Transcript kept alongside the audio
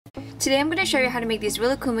Today I'm going to show you how to make these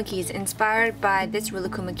Rilakkuma keys inspired by this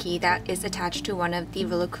Rilakkuma key that is attached to one of the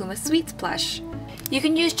Rilakkuma Sweets plush. You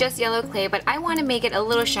can use just yellow clay, but I want to make it a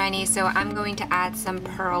little shiny, so I'm going to add some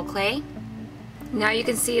pearl clay. Now you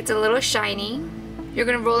can see it's a little shiny. You're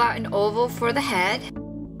going to roll out an oval for the head.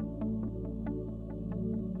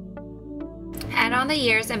 Add on the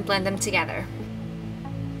ears and blend them together.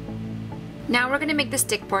 Now we're going to make the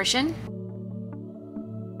stick portion.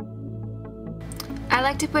 I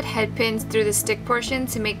like to put head pins through the stick portion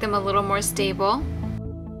to make them a little more stable.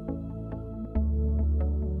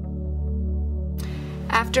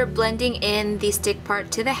 After blending in the stick part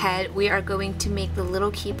to the head, we are going to make the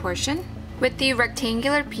little key portion. With the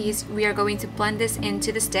rectangular piece, we are going to blend this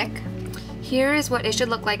into the stick. Here is what it should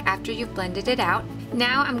look like after you've blended it out.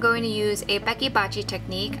 Now I'm going to use a bachi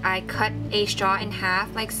technique. I cut a straw in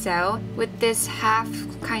half like so. With this half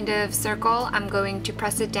kind of circle, I'm going to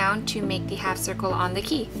press it down to make the half circle on the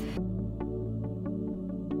key.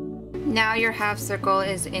 Now your half circle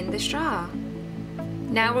is in the straw.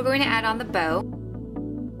 Now we're going to add on the bow.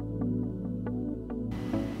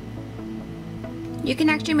 You can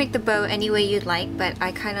actually make the bow any way you'd like, but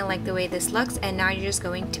I kind of like the way this looks, and now you're just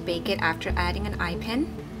going to bake it after adding an eye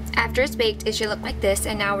pin. After it's baked, it should look like this,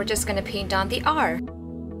 and now we're just going to paint on the R.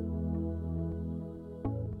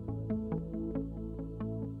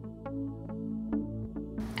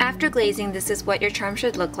 After glazing, this is what your charm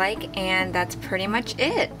should look like, and that's pretty much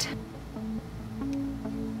it.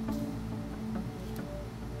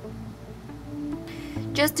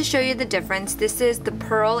 Just to show you the difference, this is the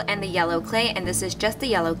pearl and the yellow clay, and this is just the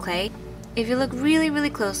yellow clay. If you look really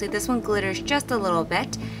closely, this one glitters just a little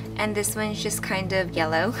bit, and this one's just kind of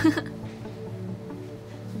yellow.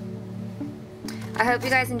 I hope you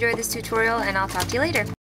guys enjoyed this tutorial, and I'll talk to you later.